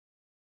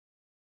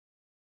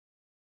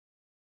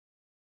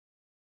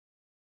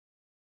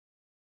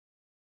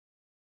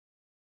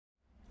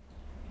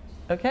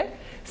Okay,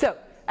 so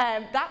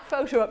that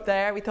photo up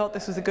there, we thought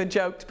this was a good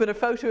joke, but a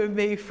photo of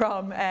me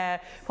from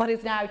what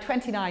is now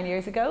 29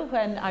 years ago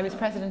when I was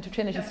president of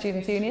Trinity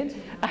Students' Union,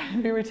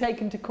 and we were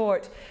taken to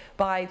court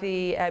by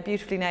the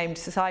beautifully named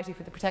Society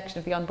for the Protection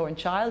of the Unborn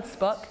Child,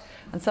 SPUC.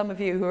 And some of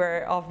you who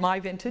are of my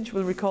vintage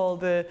will recall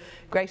the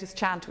greatest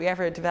chant we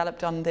ever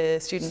developed on the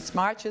students'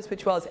 marches,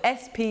 which was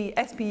SP,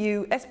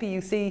 SPU,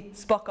 SPUC,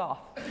 SPUC off.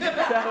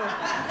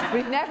 So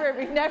we've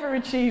never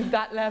achieved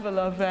that level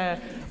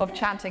of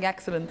chanting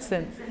excellence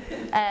since.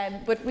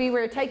 But we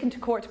were taken to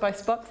court by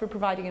SPUC for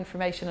providing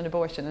information on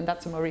abortion, and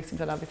that's a more recent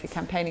one, obviously,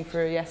 campaigning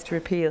for a yes to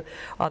repeal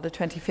on the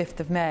 25th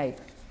of May.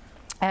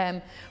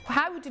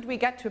 How did we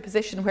get to a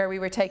position where we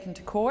were taken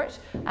to court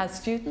as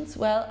students?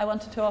 Well, I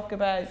want to talk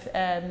about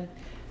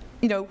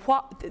you know,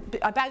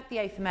 about the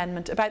 8th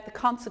Amendment, about the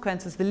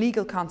consequences, the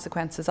legal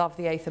consequences of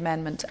the 8th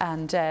Amendment,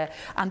 and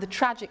the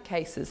tragic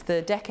cases,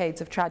 the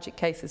decades of tragic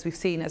cases we've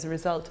seen as a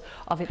result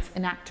of its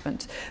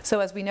enactment.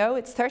 So as we know,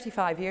 it's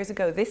 35 years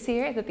ago this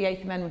year that the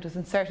 8th Amendment was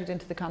inserted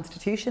into the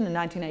Constitution in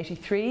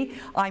 1983.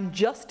 I'm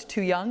just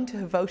too young to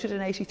have voted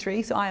in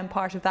 83, so I am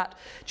part of that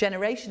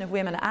generation of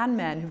women and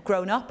men who've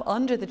grown up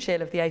under the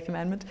chill of the 8th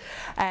Amendment,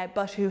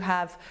 but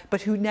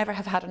who never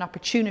have had an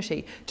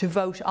opportunity to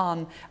vote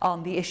on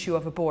the issue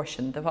of abortion,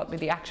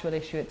 the actual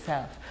issue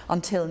itself,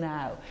 until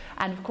now.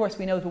 And of course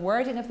we know the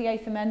wording of the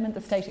 8th Amendment.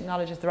 The state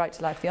acknowledges the right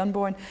to life of the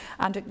unborn,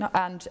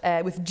 and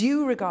with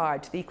due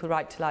regard to the equal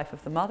right to life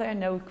of the mother.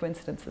 No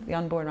coincidence that the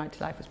unborn right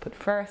to life was put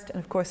first.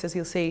 And of course, as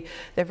you'll see,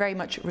 they're very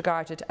much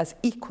regarded as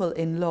equal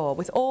in law,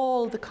 with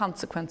all the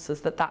consequences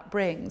that that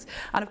brings.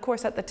 And of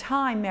course, at the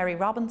time, Mary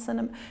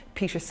Robinson,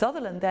 Peter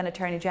Sutherland, then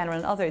Attorney General,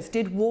 and others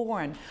did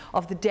warn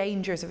of the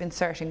dangers of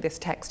inserting this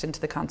text into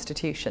the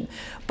Constitution.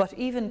 But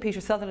even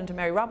Peter Sutherland and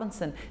Mary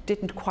Robinson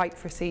didn't quite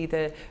foresee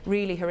the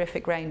really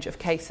horrific range of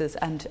cases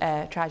and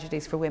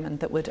tragedies for women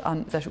that would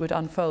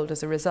unfold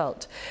as a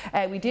result.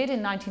 We did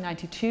in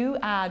 1992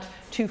 add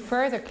 2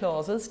 further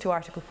clauses to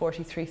Article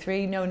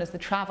 43.3, known as the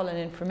travel and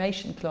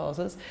information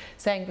clauses,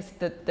 saying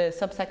that the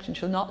subsection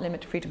shall not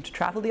limit freedom to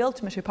travel. The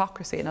ultimate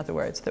hypocrisy, in other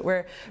words, that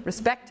we're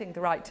respecting the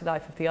right to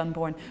life of the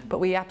unborn, but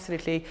we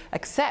absolutely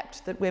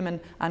accept that women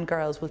and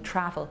girls will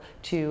travel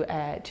to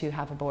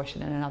have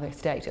abortion in another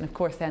state. And of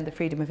course then the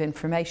freedom of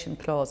information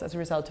clause as a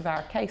result of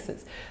our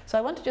cases. So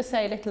I want to just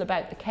say a little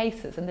about the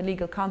cases and the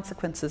legal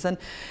consequences, and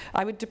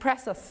I would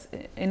depress us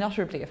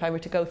unutterably if I were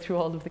to go through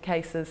all of the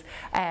cases,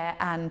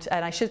 and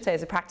I should say,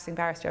 as a practicing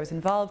barrister, I was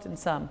involved in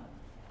some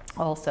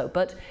also,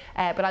 but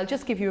I'll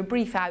just give you a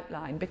brief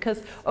outline,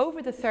 because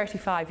over the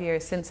 35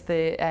 years since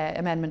the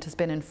amendment has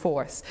been in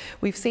force,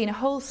 we've seen a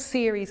whole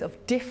series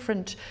of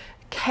different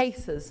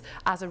cases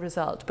as a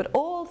result. But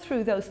all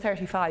through those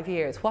 35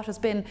 years, what has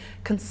been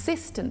a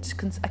consistent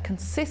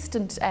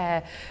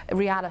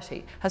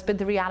reality has been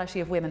the reality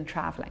of women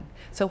travelling.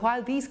 So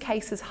while these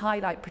cases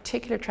highlight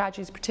particular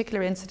tragedies,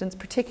 particular incidents,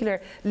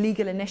 particular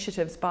legal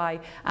initiatives by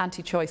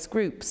anti-choice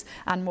groups,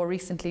 and more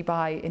recently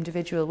by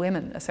individual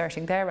women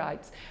asserting their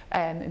rights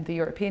in the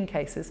European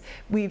cases,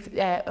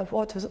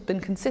 what has been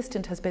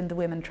consistent has been the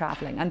women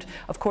travelling. And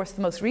of course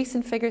the most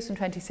recent figures from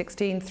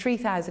 2016,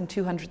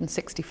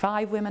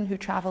 3,265 women who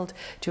travelled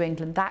to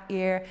England that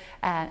year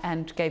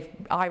and gave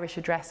Irish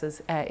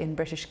addresses in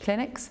British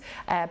clinics,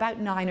 about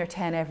 9 or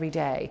 10 every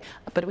day.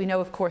 But we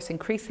know, of course,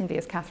 increasingly,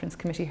 as Catherine's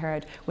committee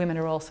heard, women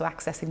are also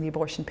accessing the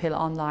abortion pill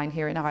online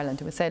here in Ireland,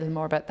 and we'll say a little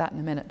more about that in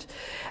a minute.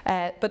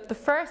 But the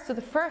first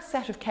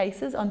set of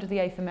cases under the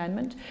 8th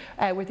Amendment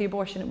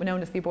were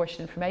known as the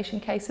abortion information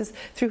cases,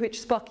 through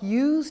which SPUC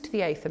used the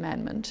 8th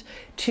Amendment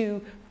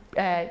to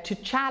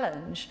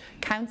challenge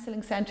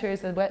counselling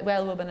centres and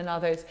Well Women and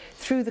others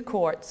through the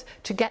courts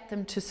to get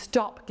them to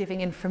stop giving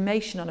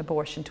information on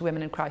abortion to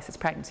women in crisis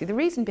pregnancy. The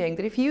reason being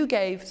that if you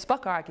gave,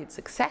 SPUC argued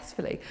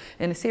successfully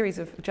in a series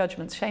of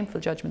judgments,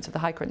 shameful judgments of the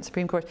High Court and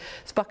Supreme Court,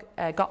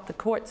 SPUC got the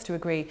courts to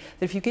agree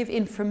that if you give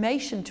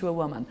information to a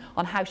woman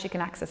on how she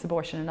can access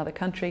abortion in another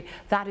country,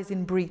 that is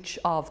in breach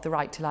of the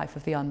right to life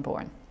of the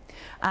unborn.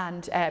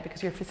 And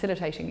because you're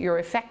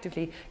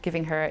effectively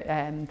giving her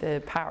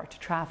the power to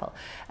travel.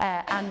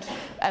 And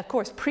of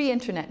course,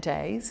 pre-internet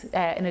days,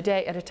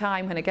 at a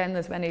time when, again,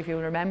 as many of you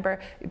will remember,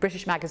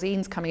 British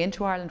magazines coming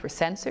into Ireland were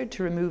censored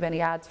to remove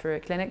any ads for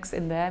clinics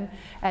in them.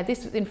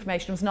 This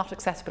information was not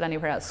accessible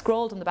anywhere else,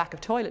 scrawled on the back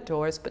of toilet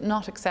doors, but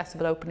not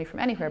accessible openly from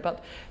anywhere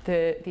but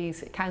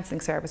these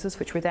counselling services,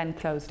 which were then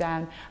closed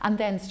down, and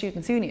then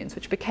students' unions,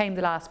 which became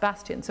the last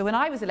bastion. So when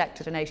I was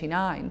elected in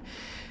 '89,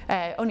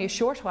 only a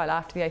short while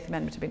after the 8th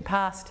Amendment had been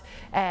passed,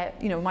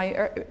 you know,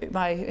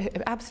 my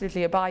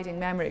absolutely abiding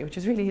memory, which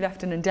has really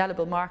left an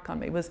indelible mark on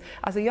me, was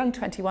as a young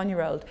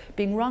 21-year-old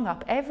being rung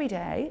up every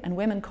day, and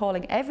women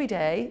calling every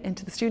day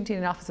into the student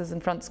union offices in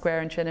Front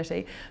Square in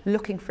Trinity,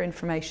 looking for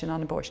information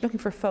on abortion, looking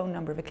for a phone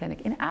number of a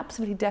clinic, in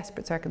absolutely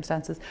desperate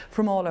circumstances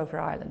from all over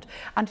Ireland.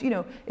 And you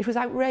know, it was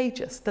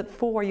outrageous that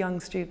 4 young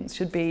students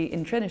should be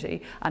in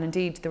Trinity, and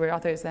indeed there were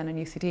others then in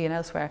UCD and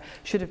elsewhere,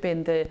 should have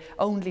been the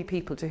only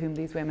people to whom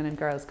these women and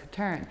girls could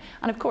turn.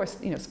 And of course,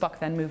 you know, Spock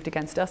then moved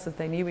against us as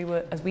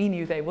we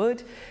knew they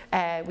would.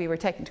 We were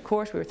taken to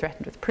court, we were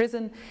threatened with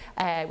prison.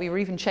 We were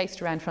even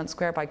chased around Front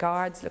Square by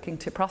guards looking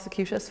to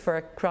prosecute us for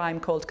a crime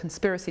called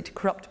conspiracy to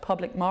corrupt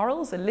public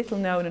morals, a little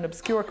known and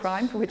obscure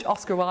crime for which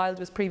Oscar Wilde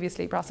was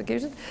previously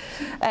prosecuted.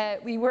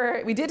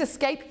 We did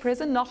escape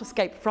prison, not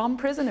escape from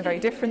prison, a very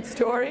different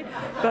story,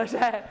 but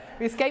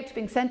we escaped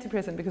being sent to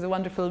prison because a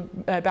wonderful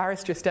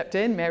barrister stepped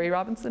in, Mary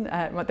Robinson,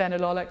 then a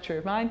law lecturer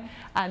of mine,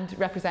 and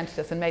represented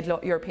us and made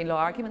European law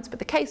arguments. But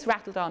the case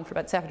rattled on for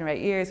about 7 or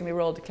 8 years, and we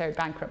were all declared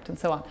bankrupt and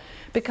so on.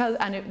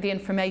 The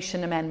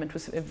information amendment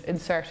was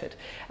inserted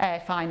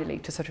finally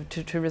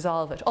to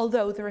resolve it.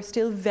 Although there are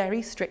still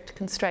very strict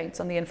constraints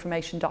on the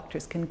information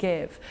doctors can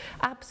give,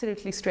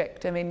 absolutely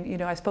strict. I mean, you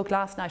know, I spoke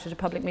last night at a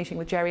public meeting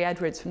with Jerry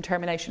Edwards from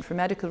Termination for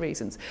Medical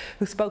Reasons,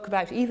 who spoke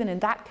about even in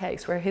that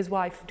case where his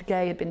wife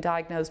Gay had been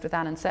diagnosed with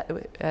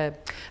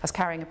as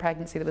carrying a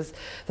pregnancy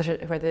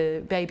where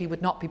the baby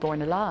would not be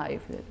born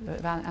alive,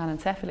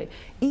 anencephaly.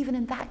 Even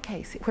in that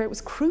case, where it was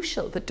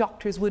crucial that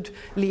doctors would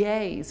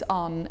liaise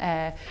on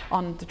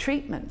the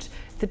treatment,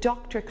 the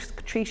doctor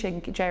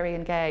treating Jerry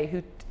and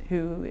Gay,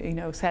 who you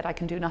know said, I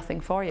can do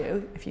nothing for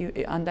you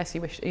unless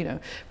you wish, you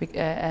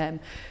know,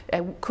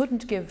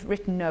 couldn't give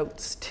written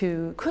notes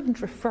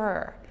couldn't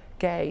refer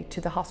Gay to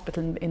the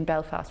hospital in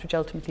Belfast, which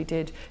ultimately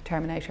did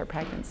terminate her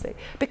pregnancy,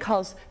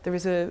 because there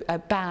is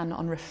a ban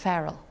on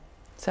referral.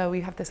 So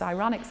we have this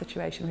ironic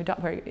situation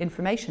where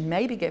information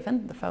may be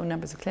given, the phone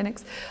numbers of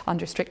clinics,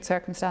 under strict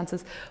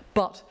circumstances,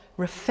 but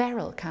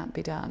referral can't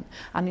be done.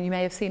 And you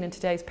may have seen in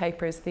today's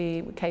papers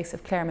the case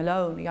of Claire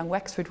Malone, a young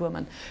Wexford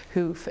woman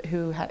who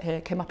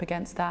came up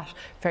against that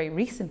very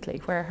recently,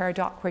 where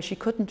she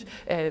couldn't,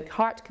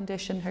 heart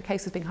condition, her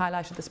case is being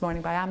highlighted this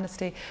morning by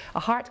Amnesty, a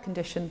heart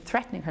condition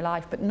threatening her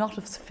life, but not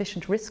of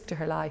sufficient risk to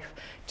her life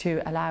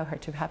to allow her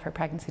to have her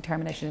pregnancy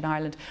terminated in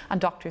Ireland, and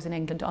doctors in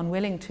England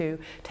unwilling to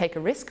take a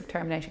risk of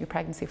terminating a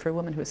pregnancy for a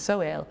woman who was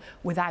so ill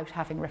without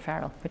having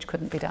referral, which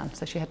couldn't be done.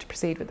 So she had to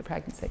proceed with the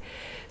pregnancy.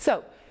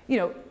 So, you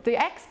know, the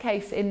X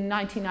case in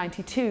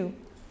 1992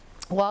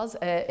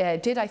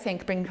 did, I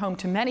think, bring home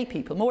to many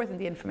people, more than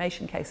the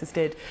information cases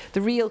did,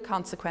 the real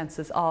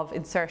consequences of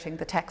inserting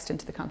the text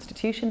into the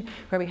Constitution,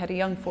 where we had a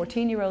young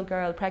 14-year-old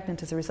girl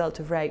pregnant as a result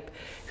of rape,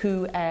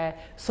 whose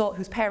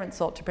parents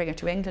sought to bring her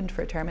to England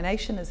for a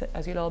termination.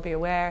 As you'll all be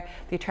aware,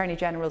 the Attorney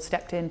General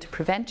stepped in to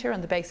prevent her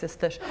on the basis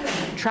that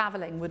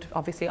travelling would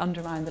obviously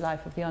undermine the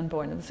life of the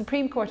unborn. And the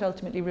Supreme Court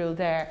ultimately ruled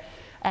there,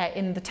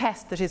 in the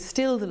test that is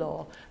still the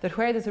law, that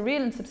where there's a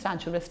real and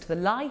substantial risk to the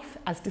life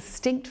as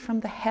distinct from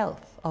the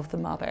health of the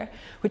mother,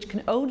 which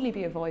can only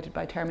be avoided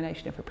by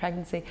termination of her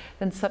pregnancy,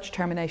 then such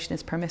termination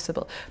is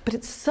permissible. But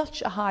it's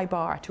such a high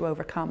bar to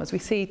overcome, as we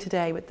see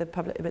today with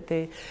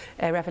the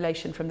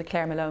revelation from the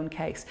Claire Malone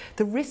case.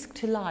 The risk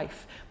to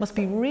life must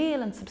be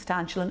real and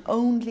substantial and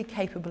only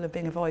capable of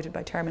being avoided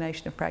by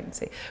termination of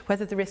pregnancy,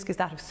 whether the risk is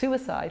that of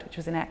suicide, which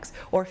was an X,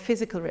 or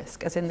physical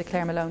risk, as in the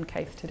Claire Malone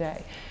case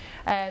today.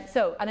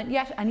 And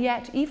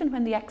yet, even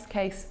when the X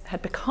case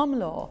had become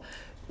law,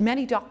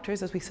 many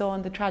doctors, as we saw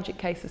in the tragic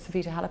case of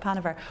Savita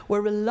Halappanavar,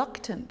 were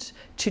reluctant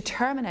to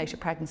terminate a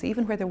pregnancy,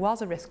 even where there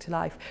was a risk to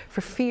life,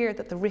 for fear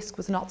that the risk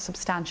was not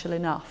substantial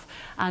enough.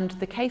 And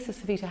the case of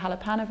Savita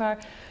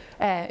Halappanavar,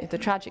 the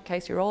tragic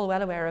case you're all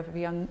well aware of a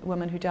young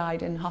woman who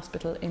died in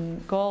hospital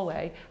in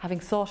Galway,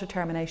 having sought a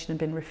termination and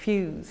been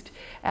refused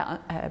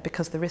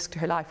because the risk to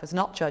her life was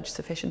not judged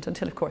sufficient,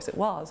 until of course it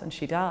was, and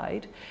she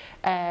died.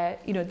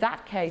 You know,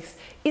 that case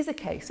is a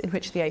case in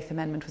which the 8th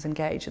Amendment was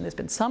engaged, and there's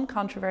been some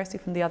controversy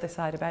from the other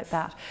side about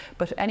that.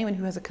 But anyone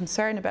who has a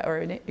concern about,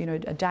 or you know,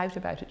 a doubt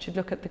about it, should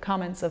look at the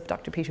comments of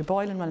Dr. Peter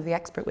Boylan, one of the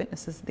expert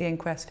witnesses at the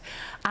inquest,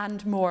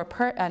 and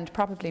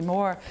probably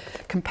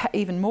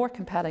even more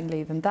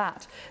compellingly than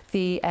that,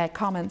 the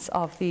comments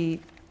of the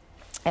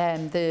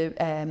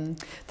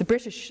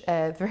British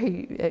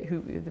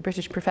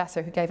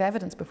professor who gave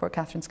evidence before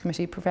Catherine's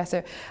committee,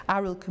 Professor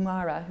Arul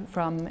Kumara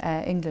from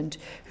England,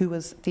 who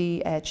was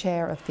the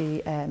chair of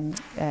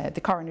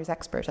the coroner's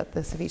expert at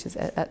the Savitas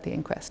at the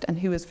inquest, and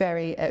who was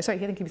very I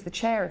think he was the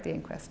chair of the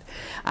inquest,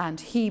 and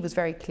he was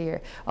very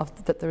clear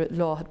that the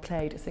law had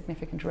played a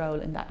significant role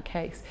in that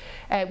case.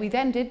 We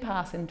then did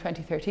pass in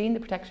 2013 the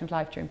Protection of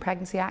Life During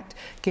Pregnancy Act,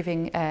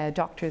 giving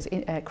doctors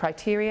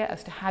criteria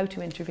as to how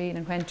to intervene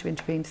and when to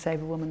intervene to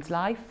save a woman's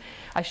life.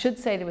 I should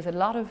say there was a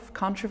lot of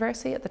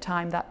controversy at the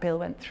time that bill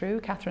went through.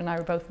 Catherine and I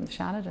were both in the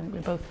Shannon, and we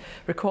both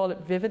recall it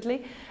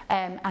vividly.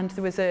 And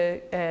there was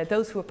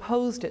those who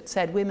opposed it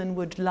said women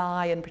would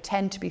lie and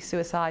pretend to be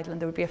suicidal,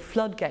 and there would be a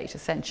floodgate,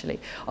 essentially,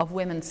 of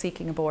women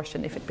seeking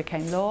abortion if it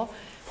became law.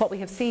 What we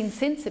have seen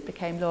since it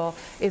became law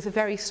is a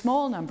very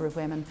small number of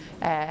women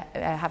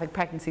having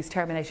pregnancies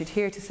terminated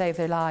here to save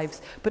their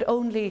lives, but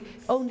only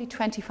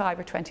 25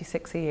 or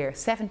 26 a year,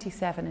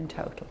 77 in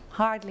total,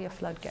 hardly a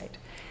floodgate.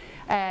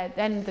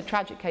 Then the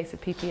tragic case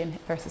of PP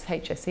versus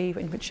HSE,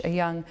 in which a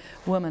young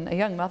woman, a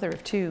young mother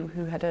of two,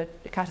 who had a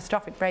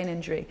catastrophic brain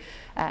injury,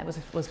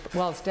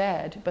 was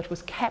dead, but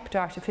was kept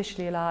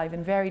artificially alive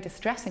in very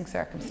distressing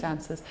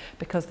circumstances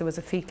because there was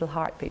a fetal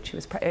heartbeat. She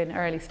was in an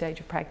early stage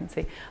of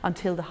pregnancy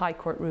until the High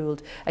Court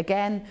ruled.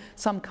 Again,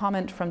 some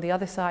comment from the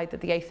other side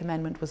that the 8th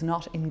Amendment was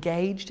not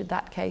engaged in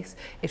that case.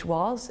 It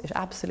was, it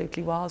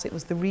absolutely was. It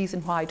was the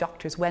reason why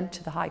doctors went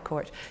to the High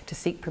Court to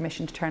seek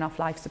permission to turn off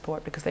life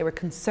support, because they were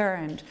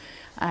concerned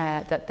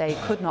that they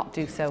could not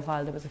do so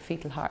while there was a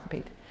fetal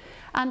heartbeat.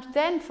 And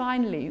then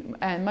finally,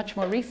 much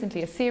more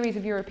recently, a series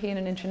of European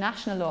and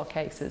international law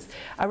cases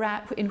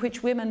in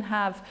which women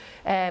have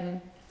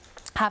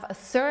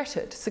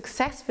asserted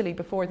successfully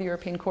before the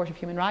European Court of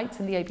Human Rights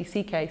in the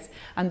ABC case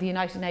and the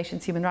United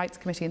Nations Human Rights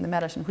Committee in the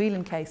Mellett and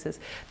Whelan cases.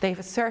 They've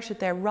asserted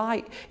their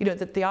right,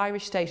 that the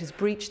Irish state has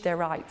breached their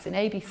rights. In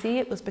ABC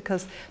it was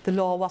because the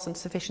law wasn't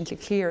sufficiently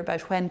clear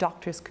about when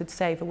doctors could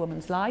save a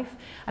woman's life,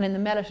 and in the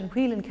Mellett and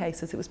Whelan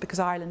cases it was because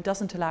Ireland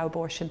doesn't allow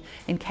abortion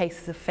in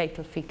cases of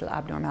fatal fetal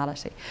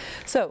abnormality.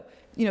 So,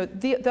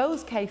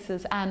 those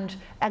cases and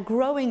a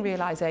growing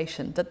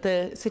realisation that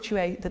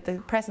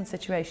the present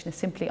situation is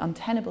simply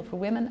untenable for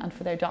women and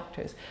for their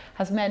doctors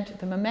has meant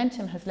the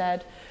momentum has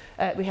led.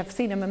 We have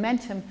seen a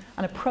momentum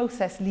and a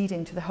process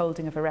leading to the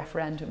holding of a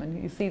referendum.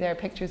 And you see there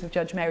pictures of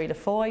Judge Mary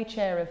Lafoy,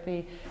 chair of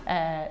the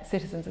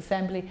Citizens'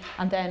 Assembly,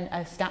 and then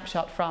a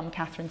snapshot from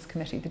Catherine's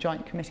committee, the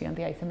Joint Committee on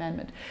the 8th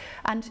Amendment.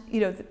 And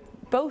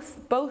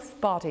both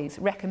bodies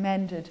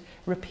recommended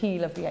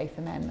repeal of the 8th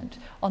Amendment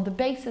on the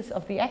basis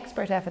of the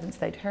expert evidence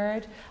they'd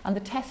heard and the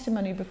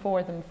testimony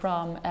before them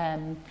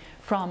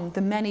from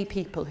the many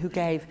people who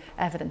gave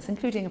evidence,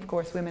 including, of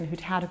course, women who'd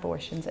had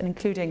abortions and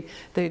including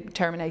the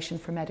Termination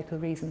for Medical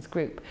Reasons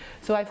group.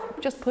 So I've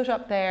just put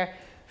up there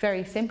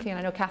very simply, and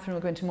I know Catherine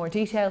will go into more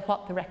detail,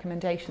 what the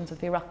recommendations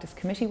of the Oireachtas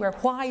Committee were,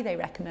 why they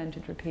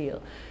recommended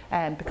repeal,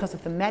 because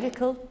of the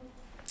medical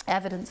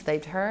evidence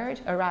they've heard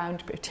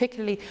around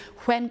particularly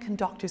when can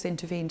doctors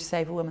intervene to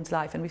save a woman's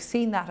life, and we've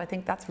seen that. I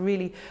think that's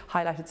really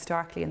highlighted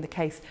starkly in the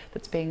case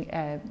that's being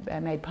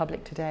made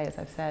public today, as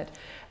I've said.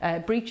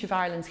 Breach of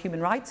Ireland's human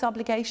rights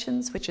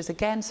obligations, which is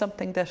again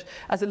something that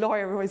as a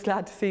lawyer we're always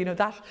glad to see,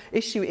 that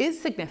issue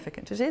is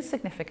significant. It is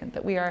significant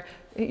that we are,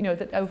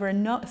 that over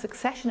a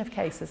succession of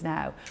cases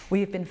now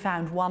we have been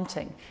found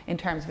wanting in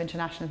terms of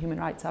international human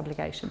rights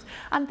obligations.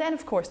 And then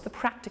of course the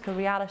practical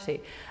reality,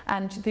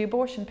 and the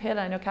abortion pill,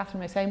 I know Catherine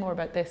may say more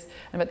about this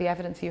and about the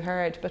evidence you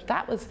heard, but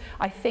that was,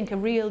 I think, a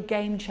real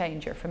game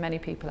changer for many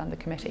people on the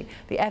committee.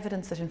 The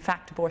evidence that in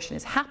fact abortion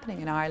is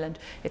happening in Ireland,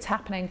 it's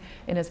happening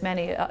in as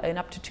many, in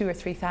up to 2,000 or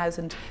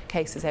 3,000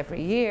 cases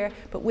every year,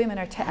 but women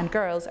and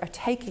girls are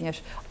taking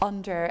it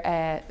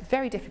under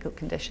very difficult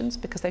conditions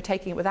because they're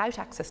taking it without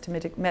access to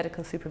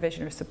medical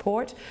supervision or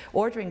support,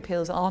 ordering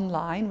pills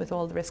online with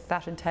all the risk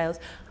that entails,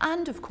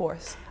 and of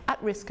course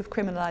at risk of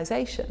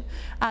criminalisation.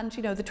 And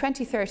the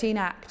 2013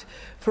 Act,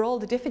 for all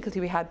the difficulty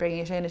we had bringing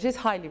it in, it is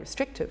highly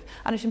restrictive,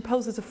 and it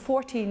imposes a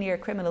 14-year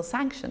criminal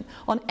sanction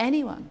on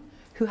anyone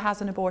who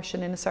has an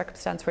abortion in a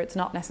circumstance where it's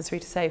not necessary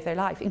to save their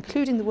life,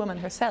 including the woman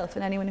herself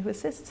and anyone who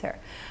assists her.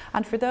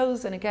 And for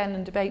those, and again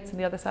in debates on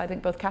the other side, I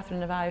think both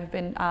Catherine and I have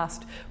been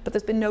asked, but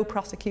there's been no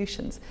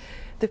prosecutions.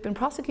 There have been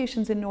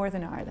prosecutions in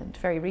Northern Ireland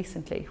very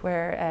recently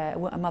where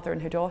a mother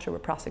and her daughter were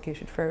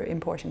prosecuted for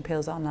importing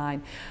pills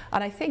online.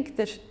 And I think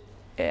that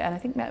and I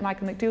think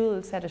Michael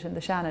McDougall said it in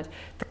the Shannon,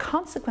 the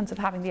consequence of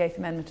having the 8th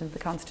Amendment into the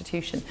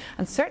Constitution,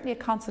 and certainly a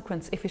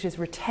consequence if it is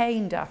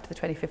retained after the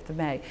 25th of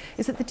May,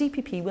 is that the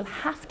DPP will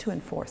have to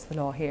enforce the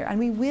law here, and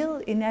we will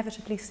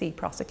inevitably see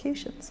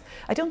prosecutions.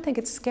 I don't think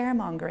it's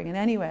scaremongering in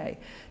any way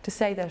to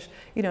say that,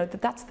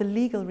 that that's the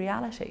legal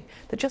reality,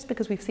 that just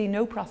because we've seen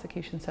no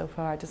prosecution so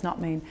far does not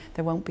mean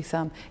there won't be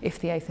some if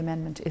the 8th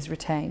Amendment is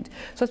retained.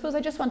 So I suppose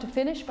I just want to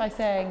finish by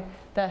saying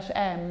that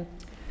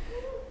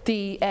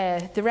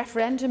the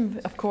referendum,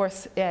 of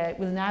course,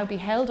 will now be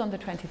held on the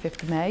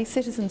 25th of May.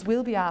 Citizens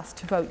will be asked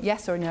to vote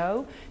yes or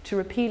no to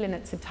repeal in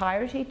its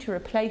entirety, to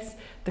replace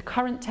the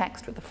current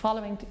text with the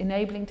following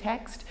enabling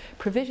text.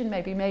 Provision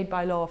may be made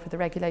by law for the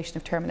regulation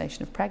of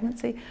termination of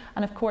pregnancy.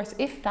 And of course,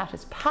 if that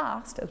is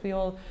passed,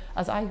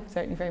 as I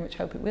certainly very much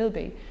hope it will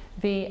be,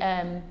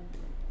 the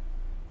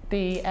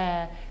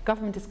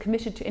government is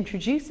committed to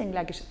introducing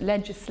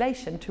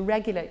legislation to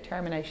regulate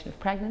termination of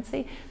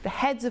pregnancy. The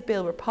heads of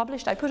bill were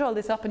published. I put all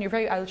this up, and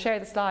I'll share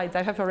the slides.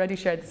 I have already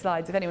shared the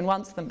slides if anyone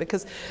wants them,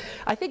 because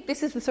I think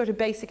this is the sort of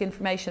basic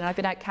information. I've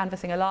been out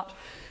canvassing a lot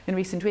in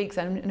recent weeks,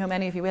 and I know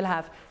many of you will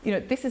have.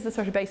 This is the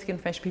sort of basic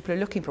information people are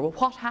looking for. Well,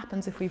 what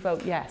happens if we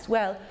vote yes?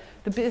 Well,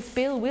 this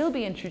bill will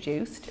be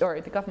introduced,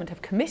 or the government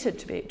have committed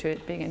to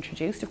it being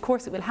introduced. Of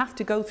course, it will have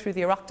to go through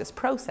the Oireachtas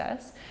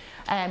process.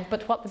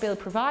 But what the bill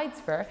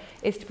provides for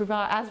is to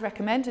provide, as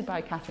recommended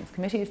by Catherine's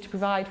committee, is to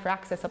provide for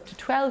access up to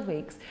 12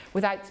 weeks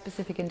without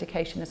specific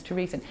indication as to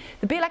reason.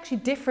 The bill actually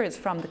differs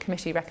from the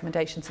committee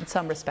recommendations in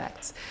some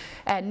respects.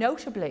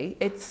 Notably,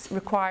 it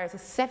requires a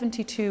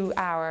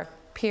 72-hour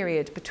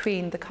period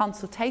between the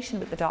consultation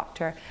with the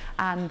doctor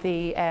and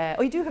the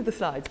oh, you do have the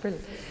slides,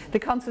 brilliant. The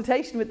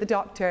consultation with the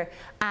doctor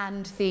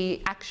and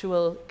the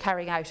actual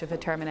carrying out of a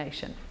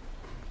termination.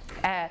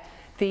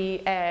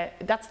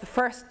 That's the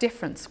first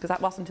difference, because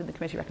that wasn't in the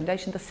committee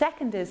recommendation. The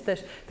second is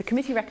that the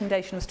committee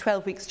recommendation was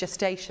 12 weeks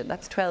gestation.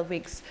 That's 12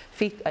 weeks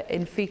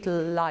in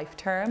fetal life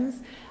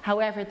terms.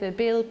 However, the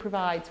bill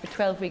provides for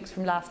 12 weeks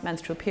from last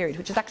menstrual period,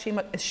 which is actually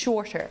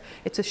shorter.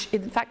 It's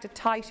in fact a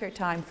tighter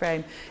time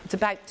frame. It's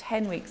about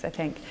 10 weeks, I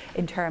think,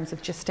 in terms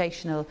of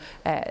gestational,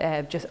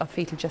 of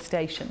fetal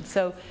gestation.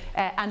 So,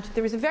 and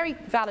there is a very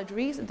valid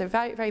reason. There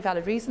are very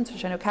valid reasons,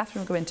 which I know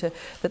Catherine will go into,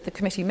 that the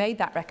committee made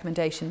that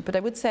recommendation. But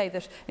I would say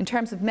that in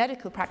terms of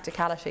medical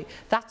practicality,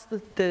 that's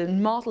the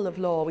model of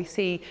law we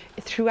see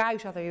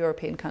throughout other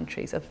European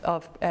countries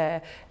of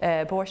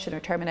abortion or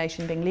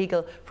termination being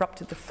legal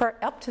for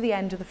up to the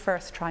end of the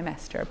first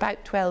trimester,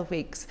 about 12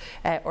 weeks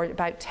or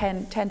about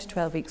 10 to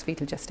 12 weeks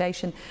fetal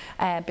gestation,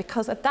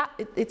 because at that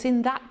it's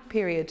in that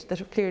period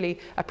that clearly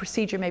a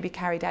procedure may be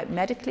carried out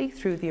medically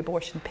through the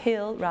abortion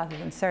pill rather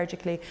than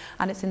surgically,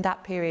 and it's in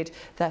that period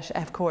that,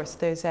 of course,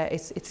 there's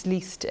it's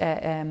least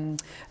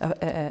it's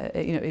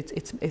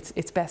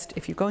best,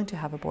 if you're going to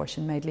have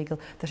abortion made legal,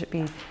 that it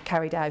be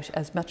carried out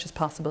as much as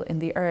possible in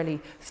the early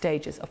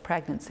stages of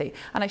pregnancy.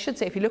 And I should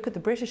say, if you look at the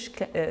British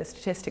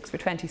statistics for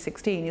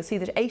 2016, you'll see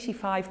that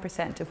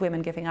 85% of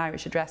women giving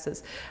Irish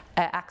addresses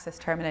access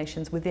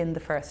terminations within the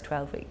first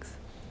 12 weeks.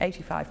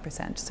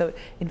 85%. So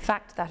in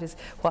fact that is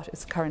what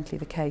is currently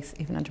the case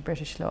even under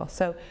British law.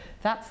 So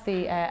that's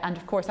the and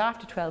of course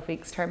after 12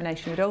 weeks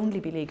termination would only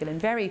be legal in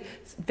very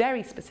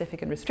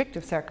specific and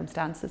restrictive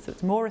circumstances. So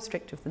it's more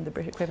restrictive than the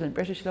equivalent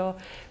British law.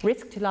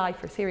 Risk to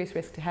life or serious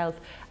risk to health,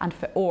 and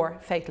or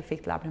fatal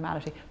fetal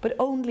abnormality, but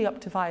only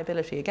up to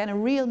viability. Again, a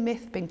real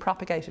myth being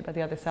propagated by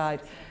the other side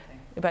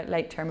about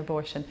late-term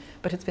abortion,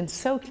 but it's been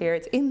so clear,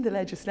 it's in the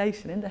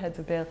legislation, in the heads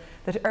of bill,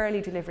 that early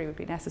delivery would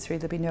be necessary.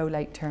 There'll be no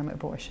late-term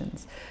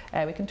abortions.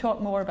 We can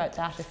talk more about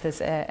that if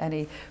there's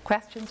any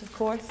questions, of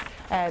course.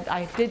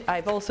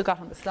 I've also got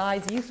on the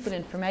slides useful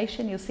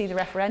information. You'll see the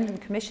referendum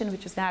commission,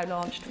 which is now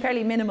launched.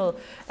 Fairly minimal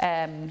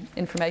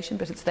information,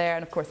 but it's there,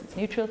 and of course it's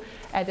neutral.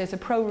 There's a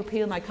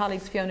pro-repeal. My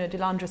colleagues Fiona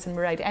DeLondres and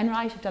Mairead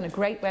Enright have done a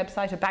great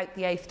website,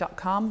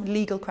 abouttheeighth.com,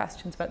 legal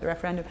questions about the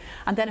referendum.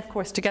 And then, of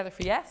course, Together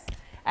for Yes,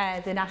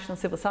 the National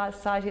Civil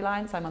Society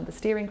Alliance. I'm on the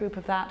steering group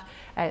of that.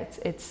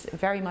 It's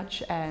very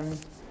much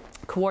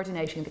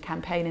coordinating the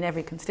campaign in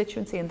every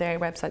constituency, and their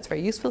website's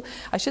very useful.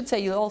 I should say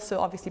you'll also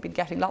obviously be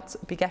getting lots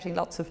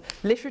of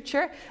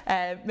literature.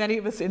 Many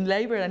of us in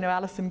Labour, and I know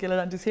Alison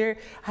Gilliland is here,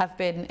 have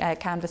been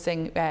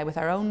canvassing with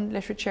our own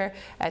literature.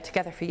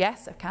 Together for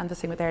Yes are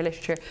canvassing with their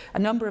literature. A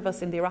number of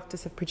us in the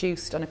Oireachtas have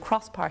produced on a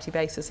cross-party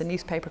basis a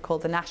newspaper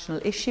called The National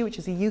Issue, which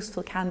is a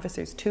useful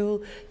canvasser's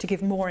tool to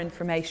give more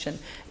information.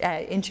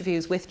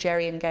 Interviews with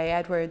Jerry and Gay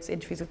Edwards,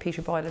 interviews with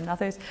Peter Boyle and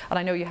others. And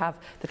I know you have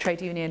the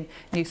trade union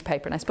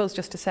newspaper. And I suppose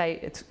just to say,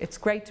 it's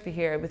great to be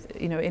here with,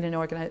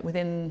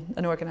 within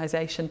an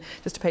organisation,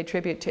 just to pay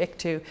tribute to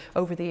ICTU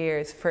over the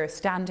years for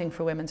standing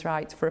for women's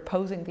rights, for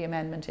opposing the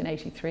amendment in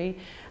 '83,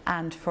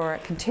 and for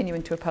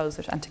continuing to oppose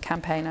it and to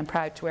campaign. I'm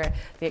proud to wear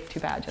the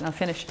ICTU badge. And I'll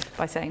finish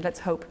by saying,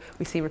 let's hope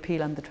we see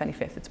repeal on the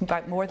 25th. It's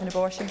about more than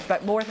abortion, it's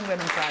about more than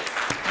women's rights.